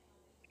 telogen.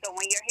 So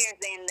when your hair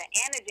is in the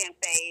anagen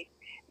phase,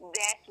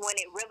 that's when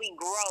it really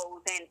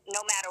grows, and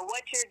no matter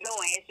what you're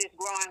doing, it's just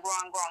growing.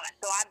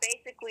 So I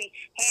basically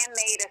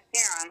handmade a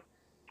serum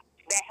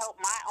that helped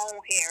my own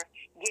hair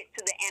get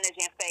to the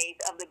anagen phase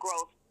of the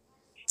growth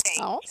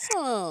stage.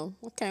 Awesome.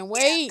 I can't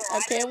wait.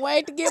 I can't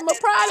wait to get my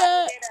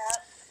product.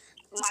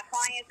 My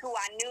clients who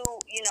I knew,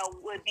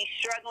 would be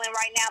struggling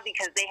right now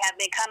because they have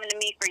been coming to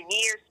me for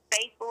years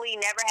faithfully,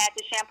 never had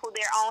to shampoo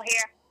their own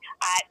hair.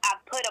 I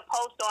put a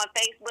post on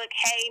Facebook,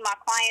 hey, my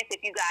clients, if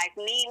you guys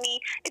need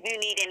me, if you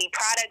need any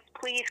products,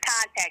 please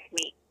contact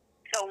me.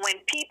 So when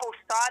people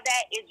saw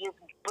that, it just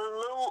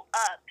blew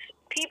up.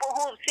 People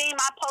who've seen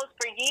my posts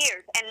for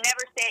years and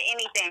never said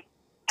anything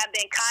have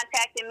been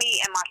contacting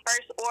me, and my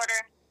first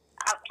order,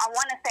 I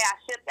want to say I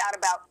shipped out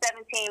about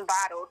 17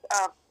 bottles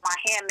of my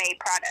handmade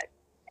product.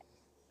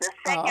 The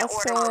second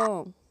order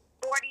was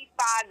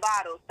 45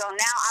 bottles. So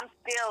now I'm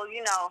still,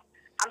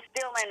 I'm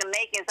still in the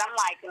makings. I'm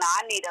like, no,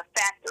 I need a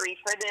factory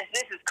for this.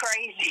 This is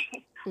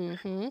crazy.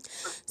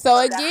 So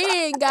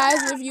again,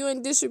 guys, if you're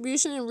in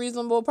distribution and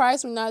reasonable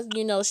price, we're not,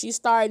 she's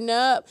starting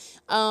up.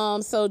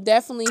 So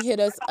definitely hit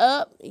us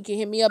up. You can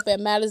hit me up at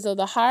Matters of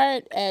the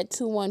Heart at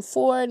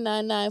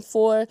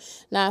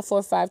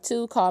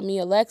 214-994-9452. Call me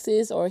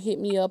Alexis or hit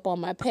me up on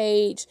my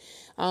page.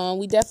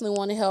 We definitely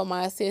want to help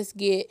my sis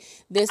get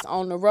this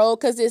on the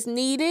road because it's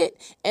needed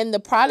and the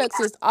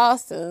products is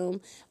awesome.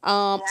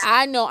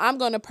 I know I'm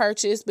going to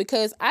purchase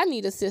because I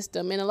need a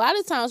system, and a lot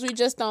of times we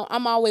just don't.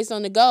 I'm always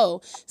on the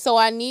go, so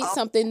I need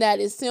something that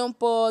is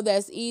simple,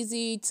 that's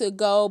easy to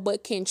go,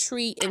 but can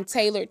treat and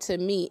tailor to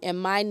me and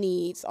my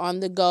needs on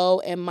the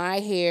go and my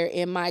hair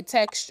and my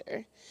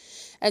texture.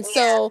 And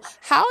so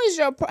how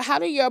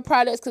do your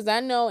products, because I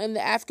know in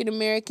the African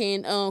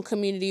American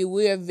community,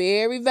 we're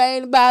very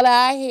vain about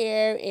our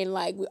hair, and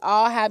like we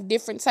all have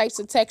different types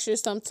of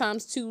textures,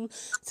 sometimes two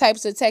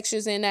types of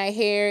textures in our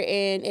hair,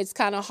 and it's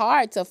kind of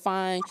hard to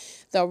find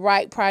the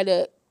right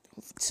product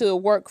to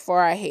work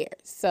for our hair.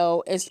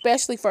 So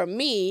especially for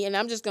me, and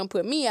I'm just going to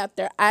put me out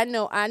there, I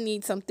know I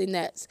need something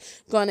that's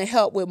going to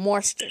help with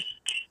moisture.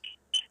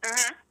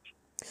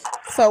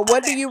 So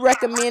what do you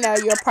recommend out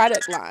of your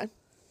product line?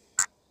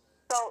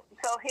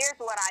 So here's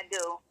what I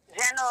do.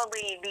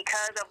 Generally,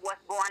 because of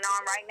what's going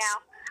on right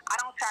now, I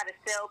don't try to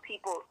sell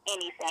people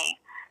anything.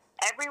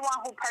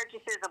 Everyone who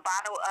purchases a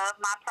bottle of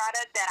my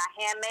product that I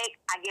hand make,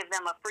 I give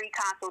them a free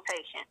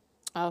consultation.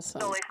 Awesome.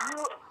 So if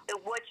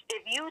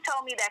you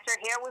told me that your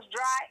hair was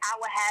dry, I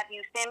would have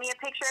you send me a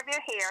picture of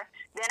your hair.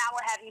 Then I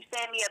will have you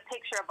send me a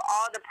picture of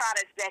all the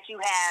products that you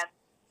have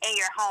in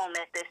your home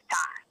at this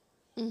time.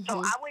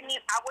 So I wouldn't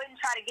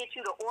try to get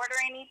you to order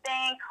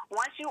anything.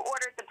 Once you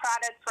ordered the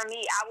products from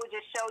me, I would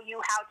just show you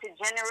how to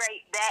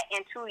generate that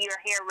into your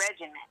hair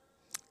regimen.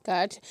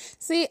 Gotcha.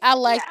 See, I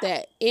like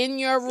that in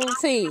your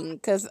routine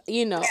because,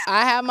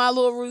 I have my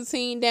little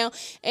routine down.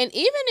 And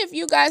even if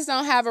you guys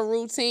don't have a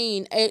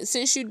routine,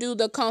 since you do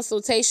the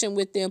consultation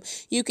with them,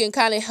 you can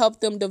kind of help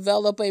them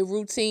develop a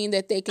routine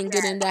that they can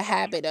get in the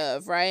habit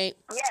of, right?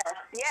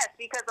 Yes,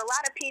 because a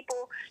lot of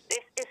people,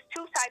 it's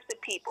two types of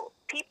people.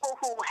 People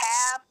who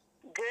have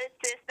good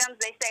systems,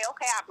 they say,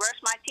 okay, I brush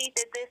my teeth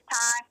at this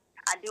time,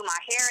 I do my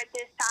hair at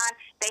this time.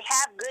 They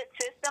have good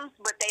systems,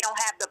 but they don't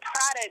have the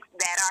products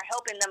that are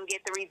helping them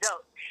get the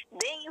results.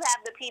 Then you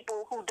have the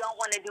people who don't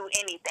want to do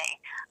anything.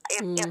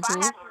 If I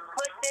have to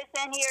put this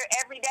in here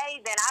every day,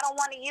 then I don't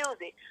want to use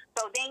it.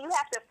 So then you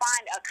have to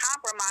find a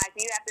compromise.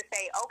 You have to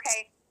say,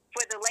 okay,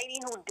 for the lady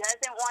who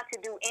doesn't want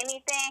to do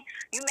anything,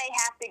 you may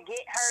have to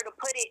get her to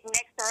put it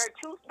next to her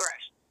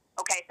toothbrush.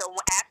 Okay, so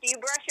after you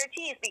brush your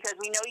teeth, because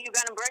we know you're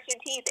going to brush your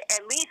teeth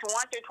at least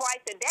once or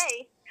twice a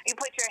day, you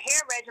put your hair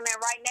regimen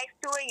right next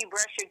to it, you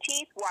brush your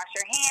teeth, wash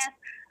your hands,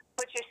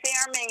 put your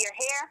serum in your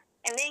hair,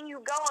 and then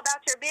you go about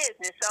your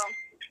business. So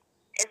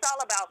it's all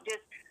about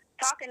just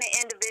talking to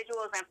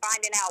individuals and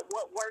finding out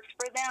what works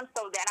for them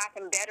so that I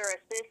can better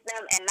assist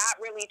them and not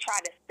really try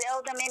to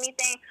sell them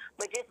anything,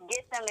 but just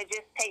get them to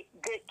just take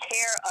good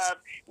care of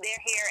their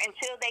hair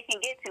until they can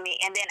get to me,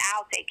 and then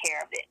I'll take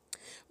care of it.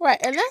 Right,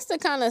 and that's the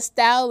kind of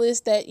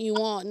stylist that you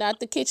want, not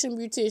the kitchen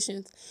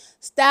beauticians.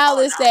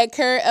 Stylists that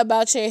care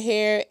about your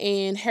hair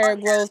and hair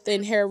growth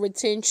and hair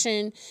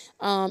retention,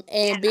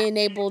 and being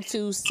able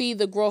to see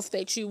the growth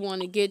that you want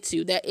to get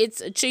to, that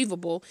it's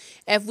achievable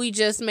if we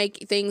just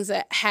make things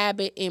a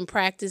habit and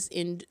practice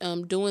in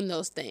doing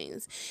those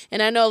things.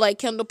 And I know like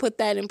Kendall put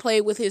that in play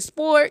with his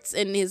sports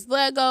and his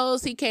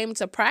Legos. He came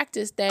to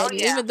practice that,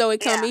 and even though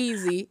it come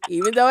easy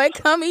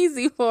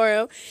for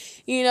him,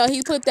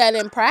 he put that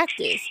in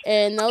practice.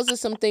 And those are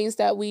some things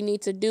that we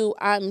need to do.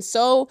 I'm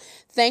so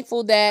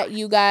thankful that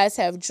you guys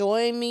have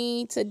joined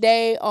me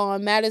today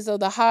on Matters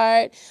of the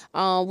Heart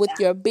with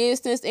your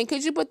business. And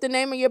could you put the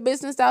name of your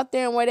business out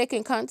there and where they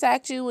can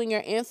contact you and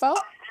your info?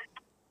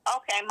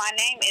 Okay, my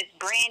name is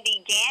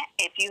Brandi Gant.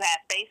 If you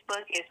have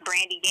Facebook, it's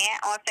Brandi Gant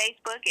on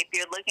Facebook. If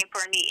you're looking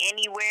for me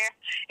anywhere,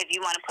 if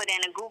you want to put in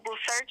a Google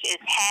search,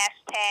 it's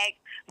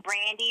 #BrandyDust,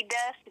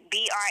 BrandyDust.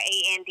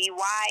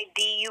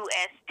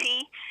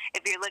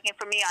 If you're looking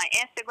for me on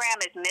Instagram,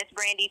 it's Miss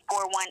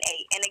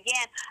Brandi418. And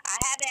again, I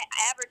haven't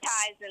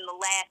advertised in the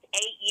last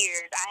 8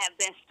 years. I have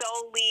been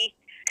solely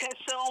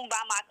consumed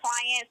by my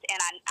clients, and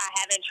I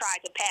haven't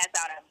tried to pass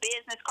out a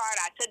business card.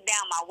 I took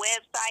down my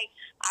website.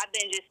 I've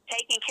been just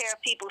taking care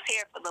of people's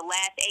hair for the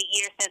last 8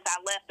 years since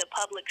I left the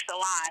public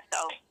salon.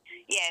 So,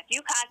 yeah, if you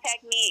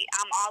contact me,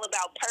 I'm all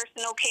about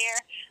personal care.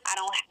 I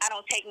don't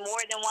take more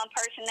than one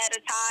person at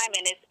a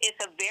time, and it's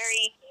a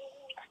very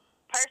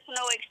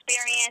personal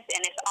experience,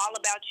 and it's all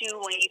about you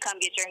when you come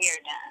get your hair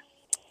done.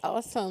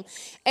 Awesome.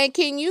 And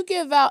can you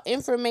give out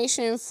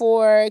information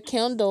for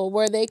Kendall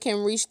where they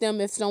can reach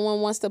them if someone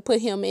wants to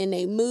put him in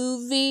a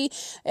movie,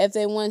 if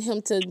they want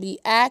him to be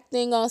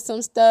acting on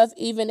some stuff,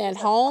 even at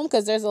home?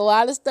 Because there's a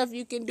lot of stuff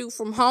you can do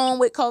from home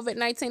with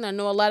COVID-19. I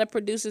know a lot of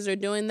producers are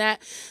doing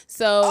that.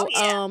 So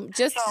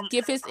just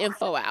give his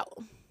info out.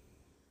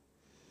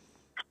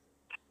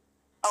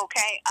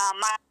 Okay.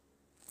 My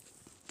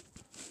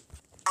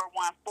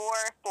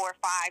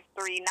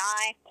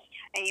 414-4539.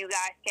 And you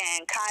guys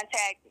can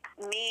contact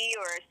me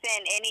or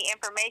send any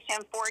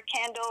information for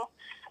Kendall.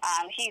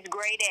 He's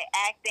great at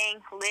acting,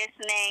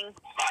 listening,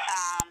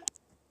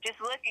 just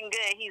looking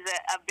good. He's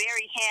a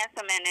very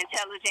handsome and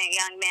intelligent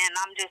young man.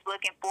 I'm just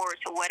looking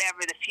forward to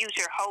whatever the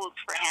future holds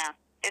for him,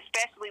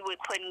 especially with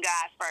putting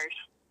God first.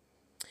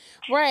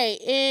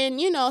 Right. And,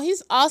 you know,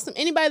 he's awesome.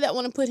 Anybody that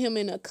want to put him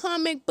in a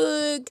comic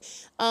book,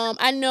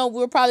 I know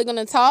we're probably going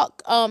to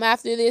talk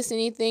after this,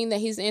 anything that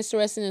he's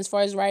interested in as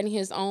far as writing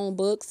his own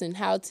books and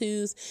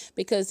how-tos,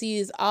 because he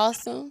is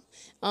awesome.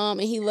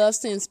 And he loves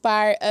to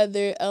inspire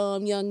other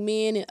young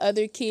men and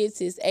other kids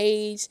his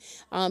age.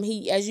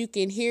 He, as you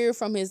can hear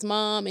from his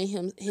mom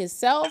and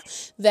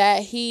himself,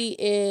 that he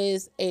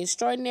is an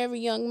extraordinary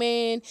young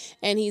man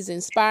and he's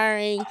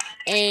inspiring,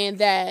 and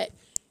that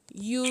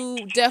you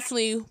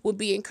definitely would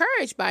be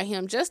encouraged by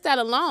him. Just that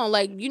alone,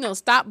 like, you know,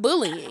 stop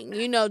bullying,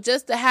 you know,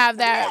 just to have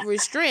that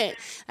restraint.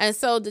 And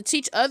so to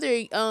teach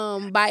other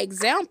by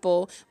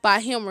example, by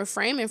him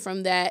refraining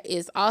from that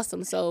is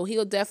awesome. So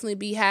he'll definitely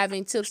be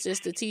having tips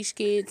just to teach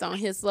kids on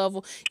his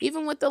level,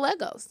 even with the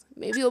Legos.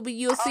 Maybe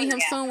you'll see him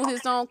soon with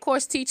his own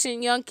course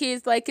teaching young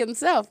kids like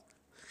himself.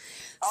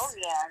 Oh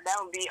yeah, that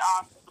would be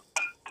awesome.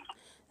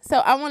 So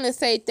I want to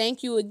say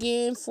thank you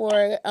again for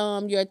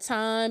your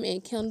time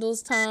and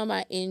Kendall's time.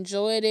 I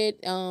enjoyed it.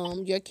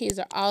 Your kids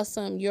are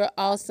awesome. You're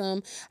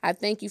awesome. I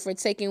thank you for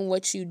taking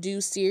what you do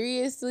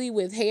seriously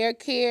with hair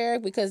care,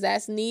 because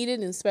that's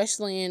needed, and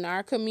especially in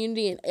our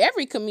community and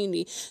every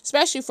community,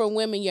 especially for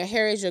women. Your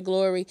hair is your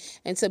glory,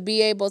 and to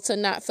be able to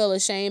not feel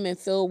ashamed and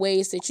feel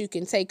ways that you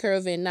can take care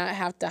of it and not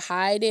have to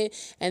hide it,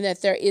 and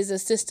that there is a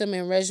system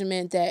and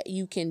regimen that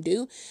you can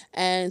do,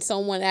 and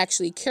someone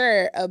actually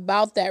care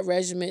about that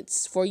regimen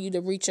for you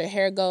to reach your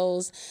hair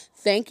goals.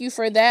 Thank you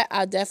for that.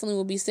 I definitely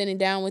will be sitting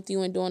down with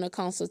you and doing a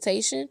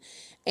consultation.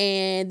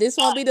 And this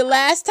won't be the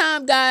last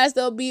time, guys.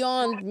 They'll be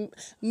on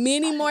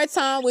many more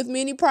time with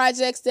many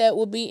projects that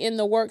will be in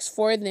the works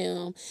for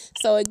them.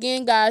 So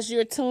again, guys,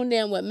 you're tuned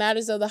in with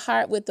Matters of the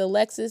Heart with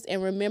Alexis.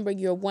 And remember,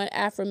 you're one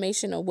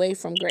affirmation away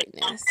from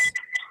greatness.